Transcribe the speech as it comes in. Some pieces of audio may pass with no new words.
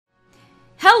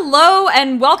Hello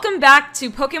and welcome back to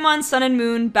Pokemon Sun and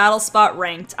Moon Battle Spot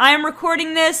Ranked. I am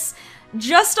recording this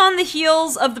just on the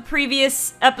heels of the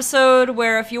previous episode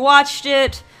where, if you watched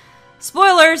it,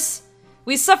 spoilers,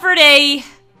 we suffered a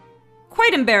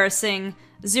quite embarrassing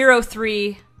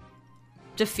 0-3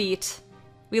 defeat.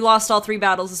 We lost all 3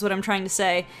 battles is what I'm trying to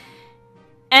say.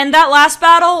 And that last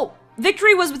battle,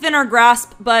 victory was within our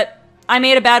grasp, but I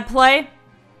made a bad play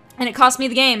and it cost me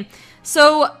the game.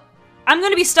 So I'm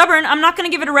going to be stubborn. I'm not going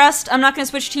to give it a rest. I'm not going to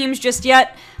switch teams just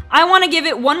yet. I want to give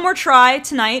it one more try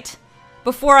tonight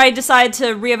before I decide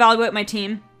to reevaluate my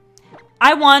team.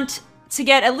 I want to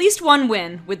get at least one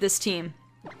win with this team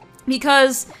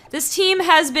because this team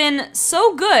has been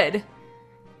so good.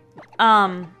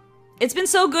 It's been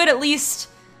so good at least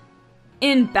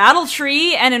in Battle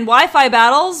Tree and in Wi-Fi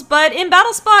battles, but in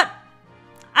Battle Spot,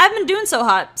 I've been doing so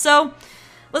hot. So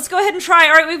let's go ahead and try.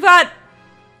 All right, we've got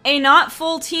a not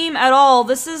full team at all.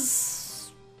 This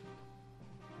is...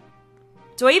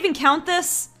 Do I even count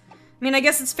this? I mean, I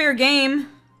guess it's fair game.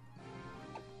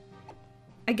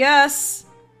 I guess.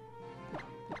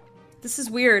 This is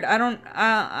weird. I don't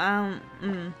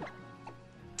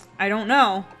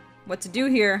know what to do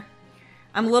here.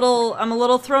 I'm a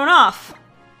little thrown off.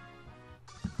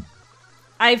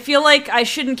 I feel like I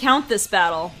shouldn't count this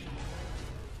battle.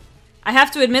 I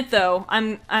have to admit though,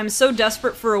 I'm so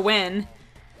desperate for a win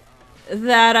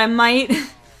that I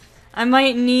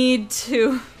might need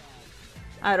to,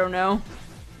 I don't know.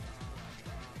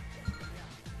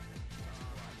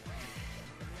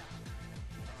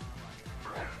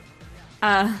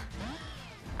 I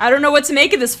don't know what to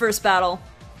make of this first battle.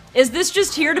 Is this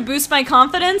just here to boost my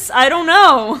confidence? I don't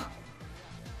know.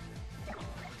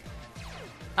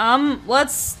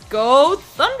 Let's go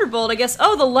Thunderbolt, I guess.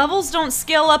 Oh, the levels don't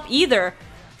scale up either.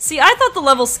 See, I thought the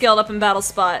levels scaled up in Battle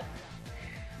Spot.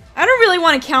 I don't really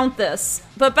want to count this,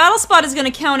 but Battle Spot is going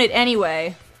to count it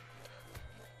anyway.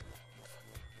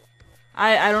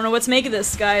 I don't know what to make of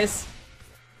this, guys.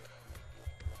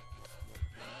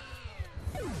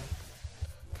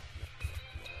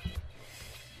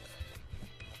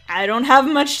 I don't have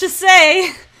much to say.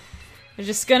 I'm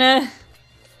just gonna...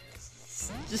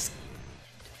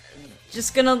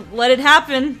 Just gonna let it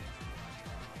happen.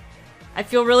 I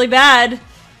feel really bad,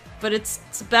 but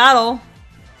it's a battle.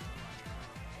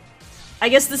 I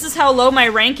guess this is how low my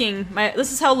ranking,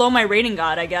 this is how low my rating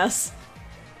got, I guess.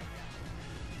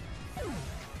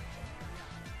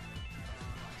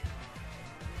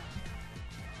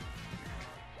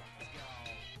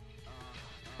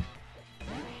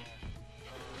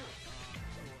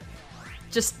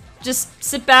 Just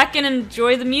sit back and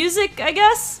enjoy the music, I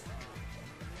guess?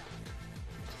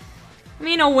 I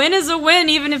mean, a win is a win,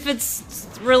 even if it's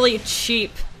really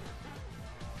cheap.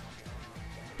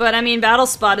 But, I mean, Battle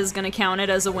Spot is gonna count it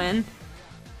as a win.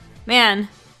 Man.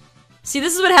 See,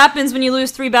 this is what happens when you lose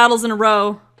 3 battles in a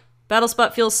row. Battle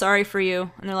Spot feels sorry for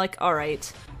you, and they're like,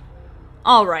 alright.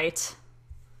 Alright.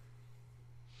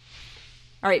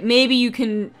 Alright, maybe you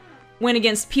can win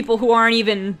against people who aren't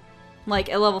even, like,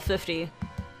 at level 50.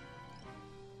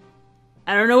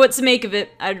 I don't know what to make of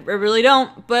it. I really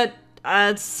don't, but,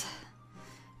 it's...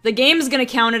 The game's gonna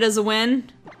count it as a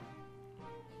win.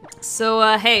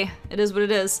 So, hey, it is what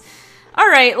it is.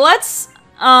 Alright, let's,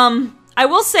 I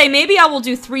will say, maybe I will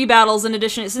do 3 battles in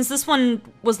addition, since this one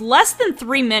was less than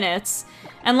 3 minutes.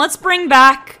 And let's bring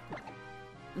back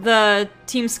the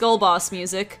Team Skull Boss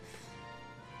music.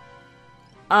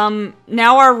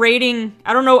 Now our rating,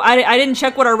 I don't know, I didn't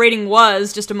check what our rating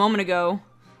was just a moment ago.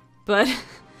 But,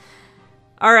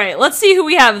 alright, let's see who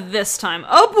we have this time.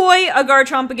 Oh boy, a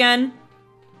Garchomp again.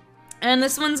 And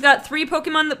this one's got 3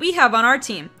 Pokemon that we have on our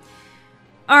team.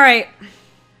 Alright.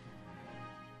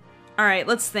 Alright,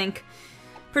 let's think.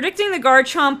 Predicting the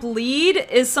Garchomp lead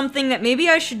is something that maybe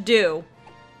I should do.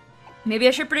 Maybe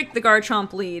I should predict the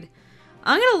Garchomp lead.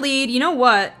 I'm gonna lead, you know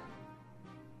what?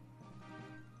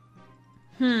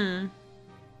 I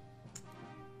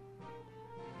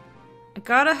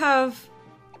gotta have...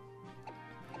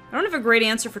 I don't have a great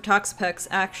answer for Toxapex,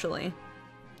 actually.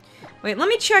 Wait, let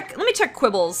me check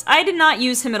Quibbles. I did not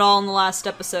use him at all in the last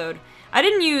episode. I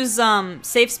didn't use,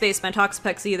 Safe Space my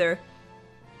Toxapex either.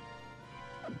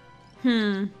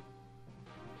 Oh,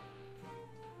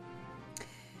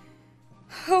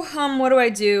 what do I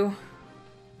do?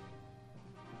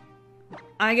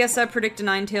 I guess I predict a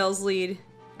Ninetales lead.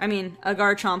 I mean, a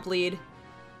Garchomp lead.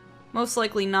 Most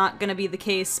likely not gonna be the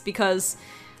case, because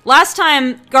last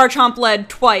time Garchomp led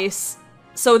twice.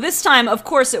 So this time, of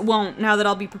course it won't, now that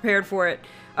I'll be prepared for it.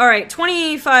 Alright,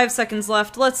 25 seconds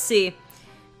left. Let's see.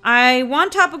 I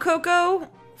want Tapu Koko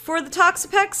for the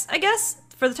Toxapex, I guess?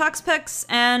 For the Toxapex,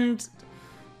 and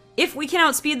If we can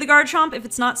outspeed the Garchomp, if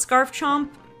it's not Scarf Chomp,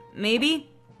 maybe.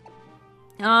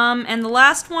 And the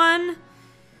last one,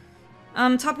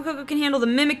 Tapu Koko can handle the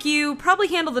Mimikyu, probably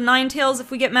handle the Ninetales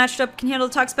if we get matched up, can handle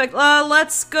the Toxapex.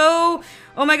 Let's go!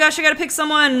 Oh my gosh, I gotta pick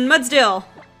someone! Mudsdale!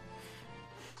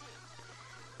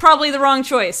 Probably the wrong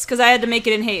choice, because I had to make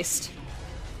it in haste.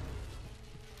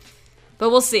 But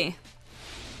we'll see.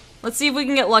 Let's see if we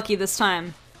can get lucky this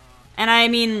time. And I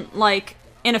mean, like,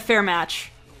 in a fair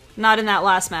match. Not in that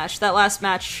last match. That last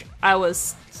match, I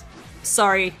was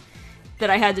sorry that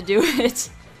I had to do it.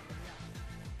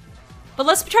 But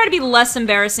let's try to be less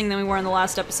embarrassing than we were in the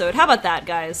last episode. How about that,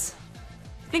 guys?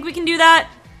 Think we can do that?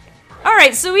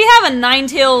 Alright, so we have a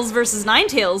Ninetales versus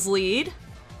Ninetales lead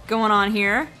going on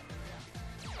here.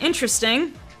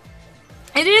 Interesting.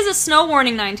 It is a Snow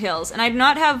Warning Ninetales, and I do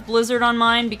not have Blizzard on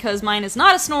mine because mine is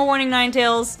not a Snow Warning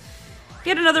Ninetales.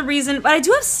 Yet another reason, but I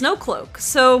do have Snow Cloak,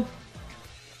 so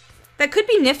that could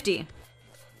be nifty.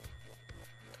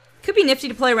 Could be nifty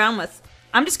to play around with.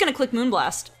 I'm just gonna click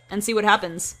Moonblast and see what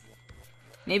happens.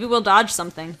 Maybe we'll dodge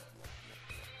something.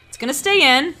 It's gonna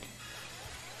stay in.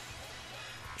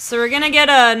 So we're gonna get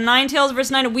a Ninetales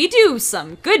versus Ninetales. We do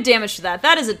some good damage to that.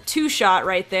 That is a 2-shot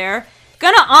right there.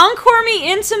 Gonna Encore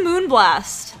me into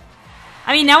Moonblast.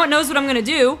 I mean, now it knows what I'm gonna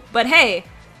do, but hey,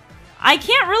 I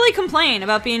can't really complain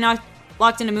about being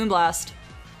locked into Moonblast.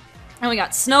 And we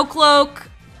got Snow Cloak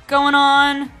going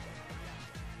on.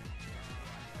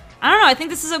 I don't know, I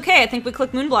think this is okay. I think we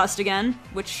click Moonblast again,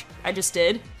 which I just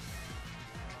did.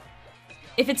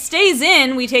 If it stays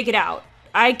in, we take it out.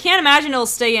 I can't imagine it'll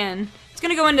stay in. It's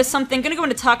gonna go into something, gonna go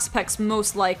into Toxapex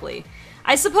most likely.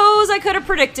 I suppose I could have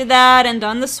predicted that and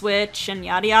done the switch and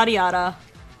yada yada yada.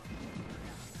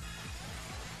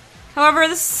 However,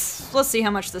 let's see how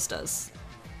much this does.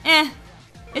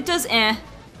 It does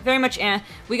very much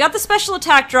We got the special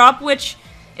attack drop, which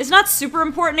is not super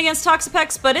important against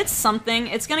Toxapex, but it's something.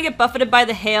 It's gonna get buffeted by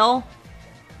the hail.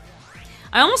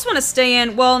 I almost want to stay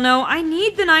in. Well, no, I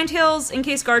need the Ninetales in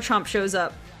case Garchomp shows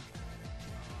up.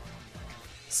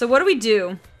 So what do we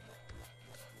do?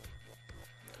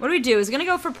 What do we do? Is it gonna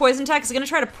go for Poison Attack? Is it gonna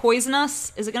try to poison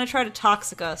us? Is it gonna try to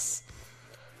Toxic us?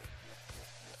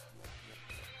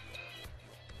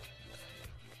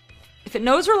 If it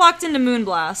knows we're locked into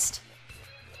Moonblast,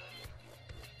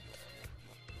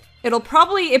 it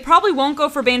probably won't go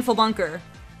for Baneful Bunker.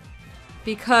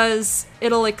 Because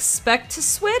it'll expect to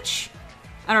switch?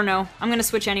 I don't know. I'm gonna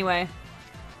switch anyway.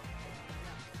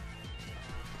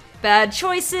 Bad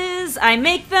choices. I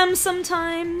make them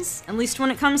sometimes. At least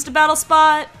when it comes to Battle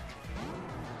Spot.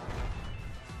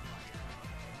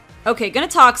 Okay, gonna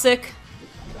Toxic.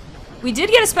 We did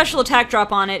get a special attack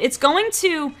drop on it. It's going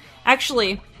to...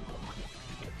 Actually...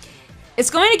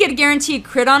 It's going to get a guaranteed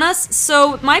crit on us,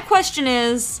 so my question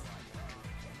is...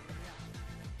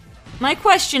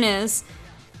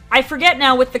 I forget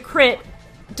now with the crit,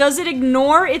 does it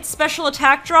ignore its special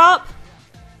attack drop?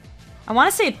 I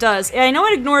want to say it does. I know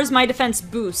it ignores my defense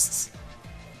boosts.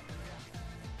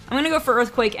 I'm gonna go for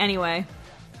Earthquake anyway.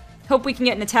 Hope we can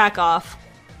get an attack off.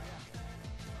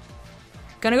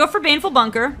 Gonna go for Baneful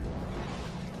Bunker.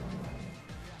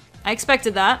 I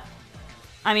expected that.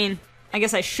 I mean, I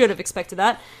guess I should have expected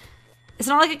that. It's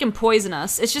not like it can poison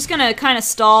us. It's just gonna kind of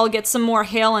stall, get some more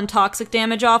hail and toxic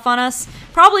damage off on us.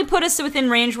 Probably put us within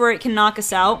range where it can knock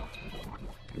us out.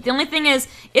 The only thing is,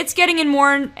 it's getting in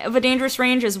more of a dangerous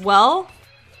range as well.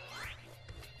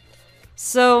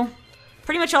 So,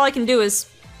 pretty much all I can do is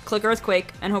click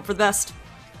Earthquake and hope for the best.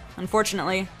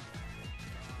 Unfortunately.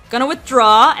 Gonna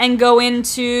withdraw and go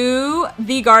into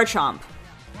the Garchomp.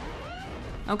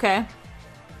 Okay.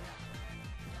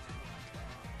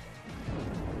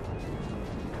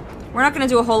 We're not gonna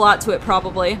do a whole lot to it,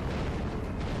 probably.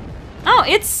 Oh,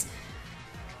 it's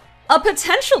a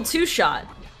potential 2-shot.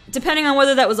 Depending on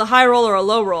whether that was a high roll or a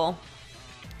low roll.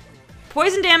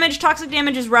 Poison damage, toxic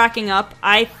damage is racking up.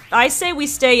 I say we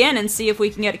stay in and see if we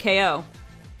can get a KO.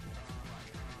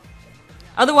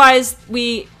 Otherwise,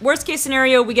 worst case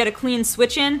scenario, we get a clean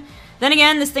switch in. Then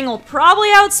again, this thing will probably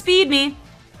outspeed me.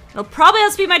 It'll probably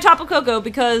outspeed my Tapu Koko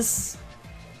because...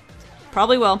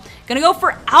 Probably will. Gonna go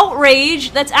for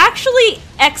Outrage. That's actually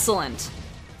excellent.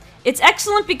 It's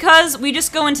excellent because we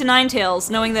just go into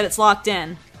Ninetales knowing that it's locked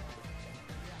in.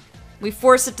 We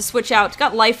force it to switch out. It's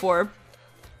got Life Orb.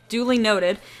 Duly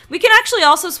noted. We can actually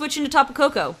also switch into Tapu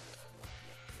Koko.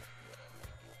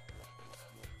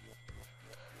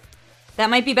 That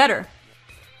might be better.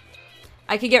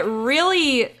 I could get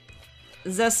really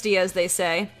zesty, as they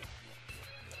say,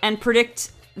 and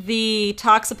predict the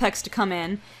Toxapex to come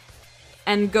in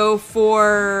and go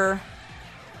for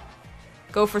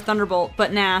Thunderbolt,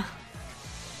 but nah.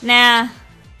 Nah.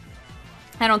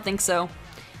 I don't think so.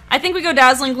 I think we go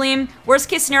Dazzling Gleam. Worst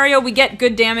case scenario, we get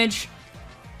good damage.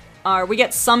 Or we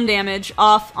get some damage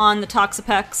off on the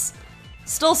Toxapex.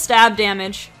 Still stab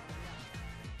damage.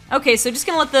 Okay, so just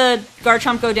gonna let the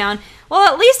Garchomp go down. Well,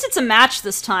 at least it's a match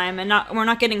this time, and we're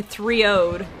not getting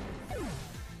 3-0'd.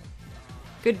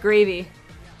 Good gravy.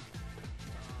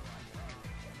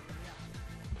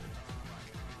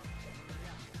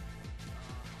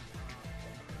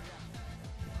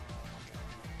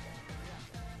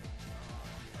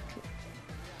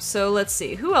 So let's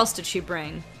see, who else did she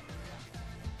bring?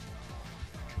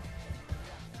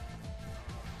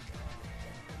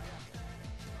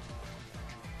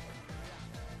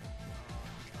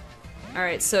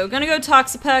 Alright, so gonna go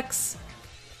Toxapex.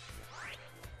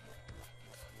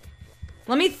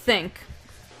 Let me think.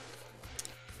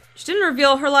 She didn't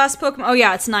reveal her last Pokemon. Oh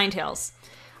yeah, it's Ninetales.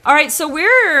 Alright, so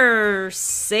we're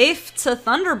safe to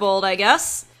Thunderbolt, I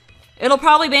guess. It'll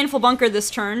probably Baneful Bunker this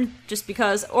turn, just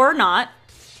because, or not.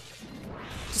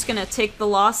 Just gonna take the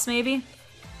loss, maybe.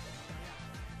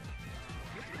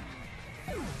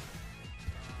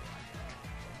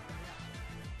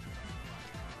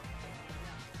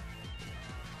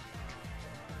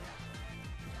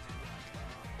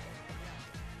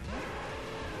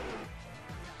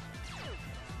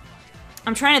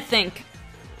 I'm trying to think.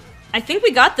 I think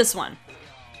we got this one.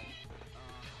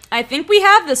 I think we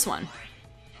have this one.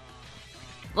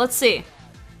 Let's see.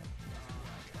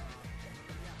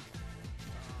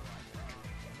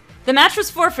 The match was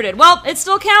forfeited. Well, it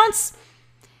still counts.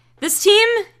 This team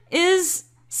is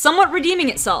somewhat redeeming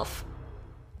itself.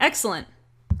 Excellent.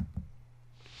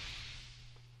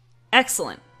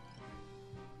 Excellent.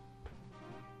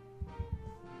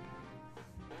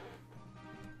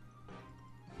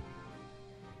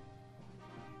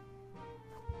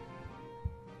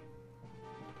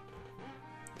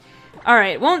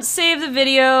 Alright, won't save the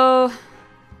video.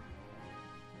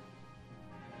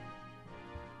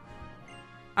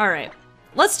 Alright,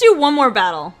 let's do one more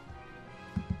battle.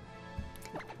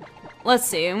 Let's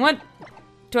see, and what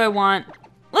do I want?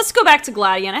 Let's go back to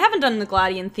Gladion. I haven't done the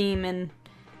Gladion theme in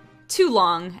too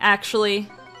long, actually.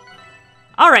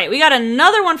 Alright, we got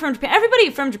another one from Japan. Everybody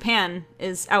from Japan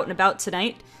is out and about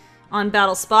tonight on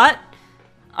Battle Spot.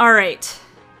 Alright.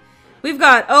 We've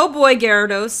got, oh boy,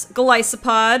 Gyarados,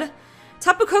 Golisopod.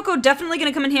 Tapu Koko definitely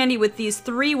gonna come in handy with these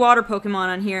 3 water Pokemon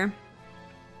on here.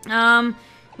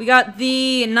 We got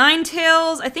the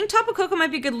Ninetales. I think Tapu Koko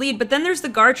might be a good lead, but then there's the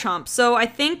Garchomp. So I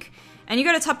think, and you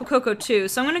got a Tapu Koko too.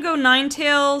 So I'm gonna go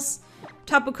Ninetales,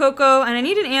 Tapu Koko, and I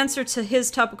need an answer to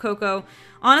his Tapu Koko.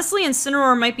 Honestly,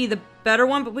 Incineroar might be the better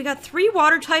one, but we got 3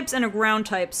 water types and a ground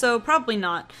type, so probably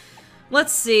not.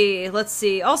 Let's see, let's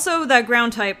see. Also, that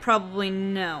ground type, probably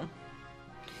no.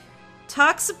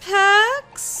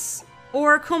 Toxapex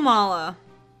or Komala?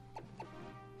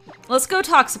 Let's go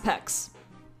Toxapex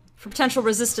for potential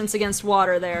resistance against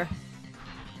water there.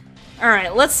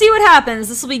 Alright, let's see what happens.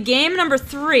 This will be game number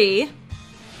 3.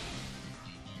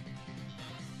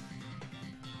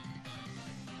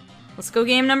 Let's go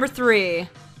game number 3.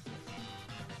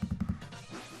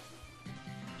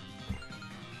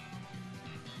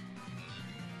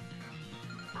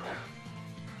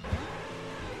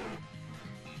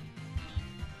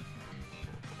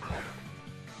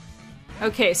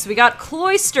 Okay, so we got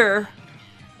Cloyster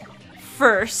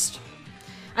first.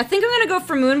 I think I'm gonna go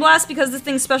for Moonblast because this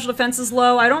thing's special defense is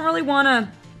low. I don't really want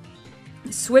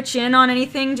to switch in on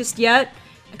anything just yet.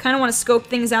 I kind of want to scope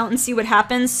things out and see what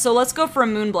happens, so let's go for a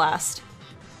Moonblast.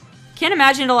 Can't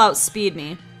imagine it'll outspeed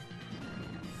me.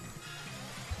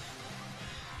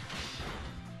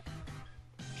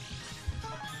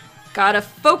 Got a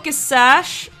Focus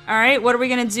Sash. Alright, what are we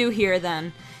gonna do here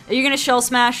then? Are you gonna Shell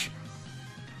Smash?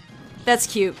 That's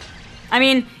cute. I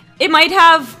mean, it might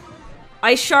have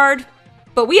Ice Shard,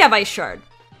 but we have Ice Shard.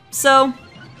 So,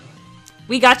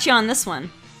 we got you on this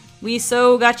one. We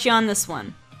so got you on this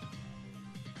one.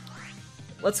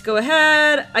 Let's go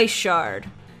ahead, Ice Shard.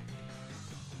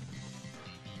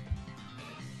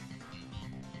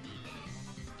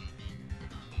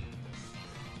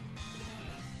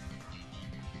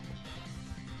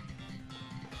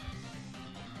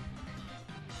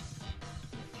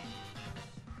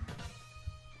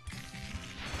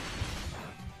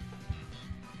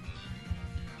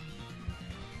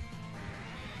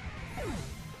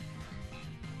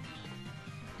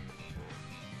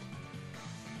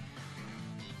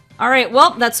 Alright,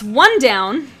 well, that's 1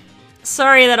 down.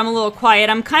 Sorry that I'm a little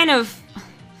quiet. I'm kind of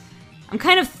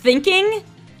thinking,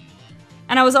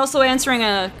 and I was also answering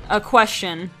a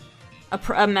question,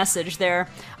 a message there.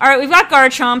 Alright, we've got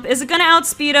Garchomp. Is it gonna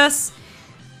outspeed us?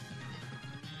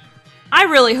 I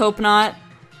really hope not.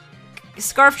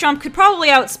 Scarf Jump could probably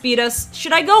outspeed us.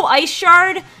 Should I go Ice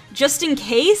Shard just in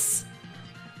case?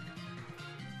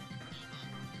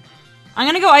 I'm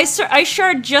gonna go Ice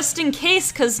Shard just in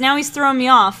case, because now he's throwing me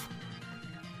off.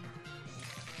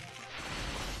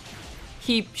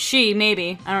 She,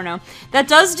 maybe. I don't know. That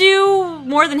does do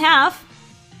more than half.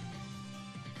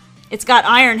 It's got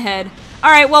Iron Head.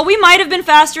 Alright, well, we might have been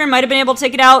faster and might have been able to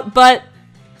take it out, but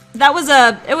it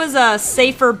was a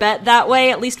safer bet that way.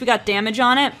 At least we got damage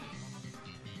on it.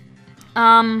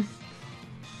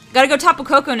 Gotta go Tapu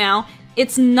Koko now.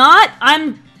 It's not,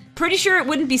 I'm pretty sure it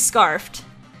wouldn't be Scarfed.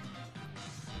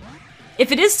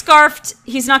 If it is Scarfed,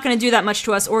 he's not gonna do that much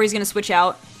to us, or he's gonna switch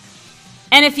out.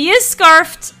 And if he is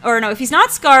Scarfed, or no, if he's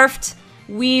not Scarfed,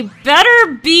 we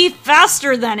better be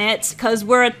faster than it, because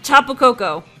we're a Tapu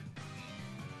Koko.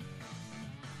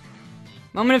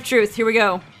 Moment of truth, here we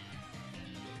go.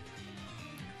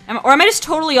 Or am I just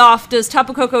totally off? Does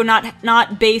Tapu Koko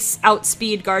not base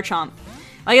outspeed Garchomp?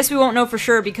 I guess we won't know for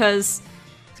sure because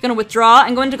it's gonna withdraw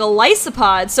and go into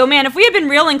Golisopod. So man, if we had been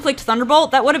real and clicked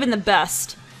Thunderbolt, that would have been the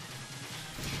best.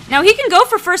 Now he can go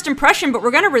for first impression, but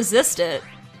we're gonna resist it.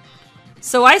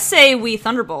 So I say we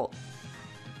Thunderbolt.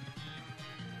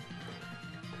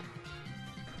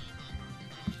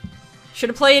 Should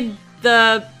have played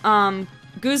the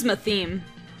Guzma theme,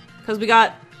 because we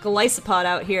got Golisopod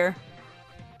out here.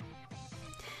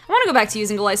 I want to go back to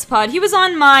using Golisopod. He was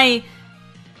on my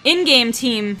in-game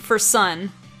team for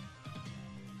Sun.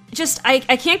 Just, I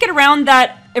can't get around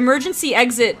that emergency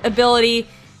exit ability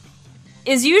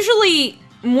is usually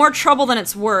more trouble than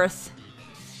it's worth.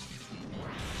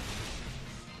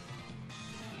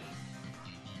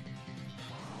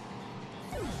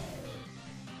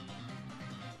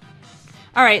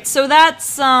 Alright, so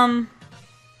that's, I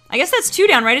guess that's 2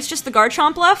 down, right? It's just the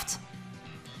Garchomp left?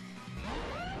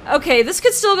 Okay, this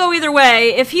could still go either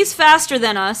way. If he's faster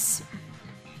than us...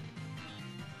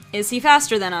 Is he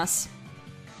faster than us?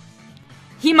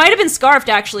 He might have been Scarfed,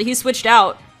 actually. He switched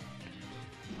out.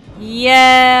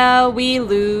 Yeah, we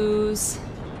lose.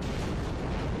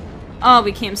 Oh,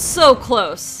 we came so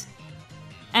close.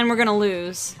 And we're gonna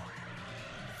lose.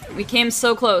 We came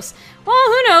so close. Well,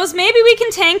 who knows? Maybe we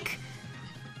can tank...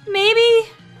 Maybe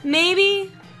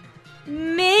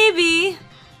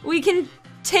we can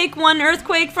take 1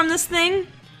 Earthquake from this thing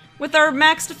with our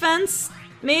max defense.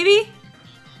 Maybe?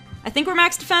 I think we're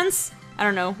max defense? I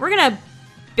don't know. We're gonna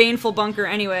Baneful Bunker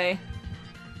anyway.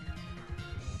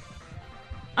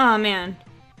 Oh man.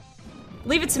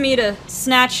 Leave it to me to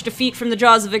snatch defeat from the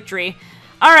jaws of victory.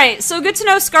 Alright, so good to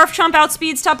know Scarf Chomp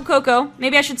outspeeds Tapu Koko.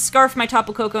 Maybe I should scarf my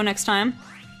Tapu Koko next time.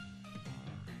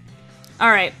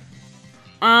 Alright.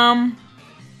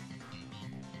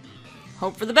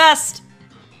 Hope for the best.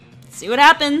 See what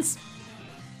happens.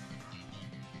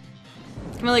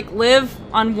 Can we, like, live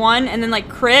on 1 and then, like,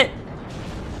 crit?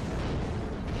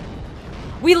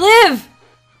 We live!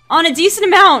 On a decent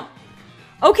amount!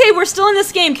 Okay, we're still in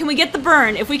this game. Can we get the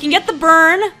burn? If we can get the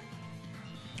burn...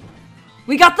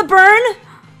 We got the burn?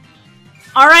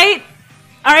 Alright.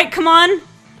 Alright, come on.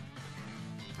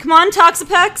 Come on,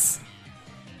 Toxapex.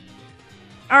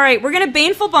 Alright, we're gonna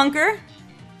Baneful Bunker.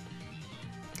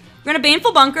 We're gonna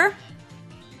Baneful Bunker.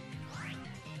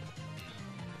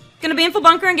 Gonna Baneful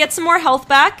Bunker and get some more health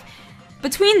back.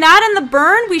 Between that and the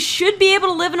burn, we should be able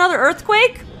to live another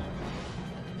Earthquake.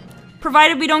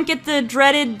 Provided we don't get the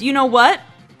dreaded you-know-what.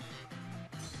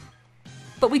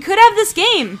 But we could have this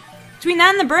game. Between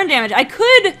that and the burn damage. I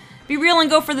could be real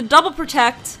and go for the double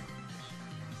protect.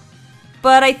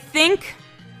 But I think...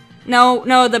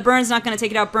 No, the burn's not gonna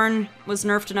take it out. Burn was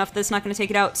nerfed enough that's not gonna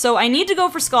take it out. So I need to go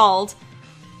for Scald.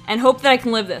 And hope that I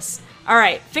can live this.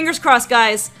 Alright, fingers crossed,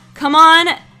 guys. Come on.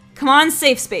 Come on,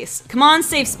 safe space. Come on,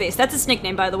 safe space. That's its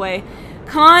nickname, by the way.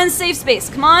 Come on, safe space.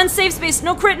 Come on, safe space.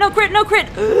 No crit, no crit, no crit.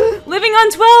 Living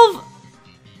on 12.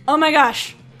 Oh my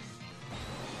gosh.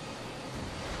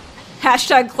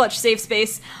 Hashtag clutch safe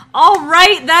space.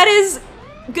 Alright, that is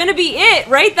gonna be it,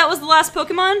 right? That was the last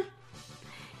Pokemon?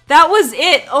 That was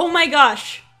it. Oh my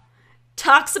gosh.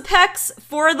 Toxapex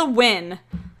for the win.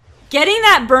 Getting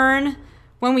that burn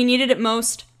when we needed it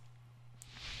most.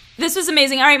 This was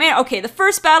amazing. Alright, man. Okay, the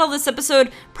first battle this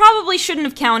episode probably shouldn't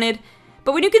have counted.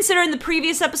 But when you consider in the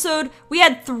previous episode, we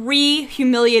had 3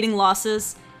 humiliating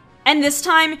losses. And this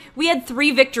time, we had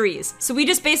 3 victories. So we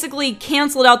just basically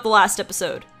canceled out the last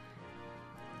episode.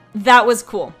 That was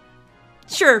cool.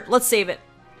 Sure, let's save it.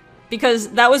 Because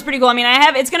that was pretty cool. I mean,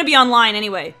 it's gonna be online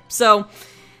anyway. So,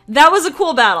 that was a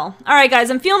cool battle. Alright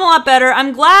guys, I'm feeling a lot better. I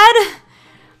am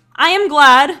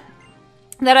glad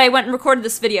that I went and recorded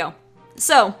this video.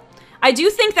 So, I do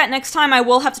think that next time I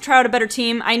will have to try out a better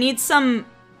team. I need some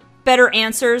better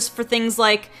answers for things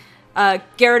like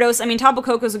Gyarados. I mean, Tapu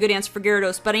Koko's a good answer for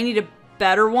Gyarados, but I need a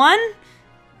better one.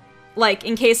 Like,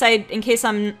 in case I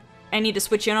need to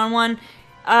switch in on one.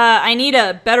 I need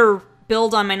a better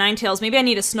build on my Ninetales. Maybe I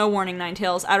need a Snow Warning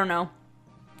Ninetales. I don't know.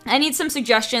 I need some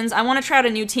suggestions. I want to try out a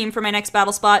new team for my next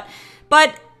battle spot,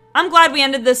 but I'm glad we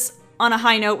ended this on a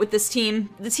high note with this team.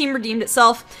 The team redeemed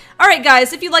itself. Alright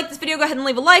guys, if you liked this video, go ahead and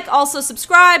leave a like. Also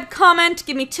subscribe, comment,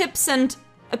 give me tips and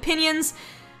opinions.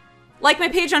 Like my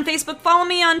page on Facebook, follow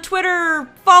me on Twitter,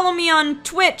 follow me on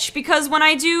Twitch, because when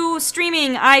I do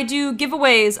streaming, I do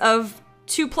giveaways of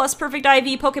 2+ perfect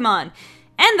IV Pokemon.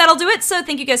 And that'll do it, so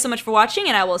thank you guys so much for watching,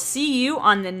 and I will see you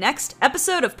on the next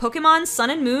episode of Pokemon Sun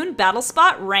and Moon Battle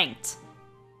Spot Ranked.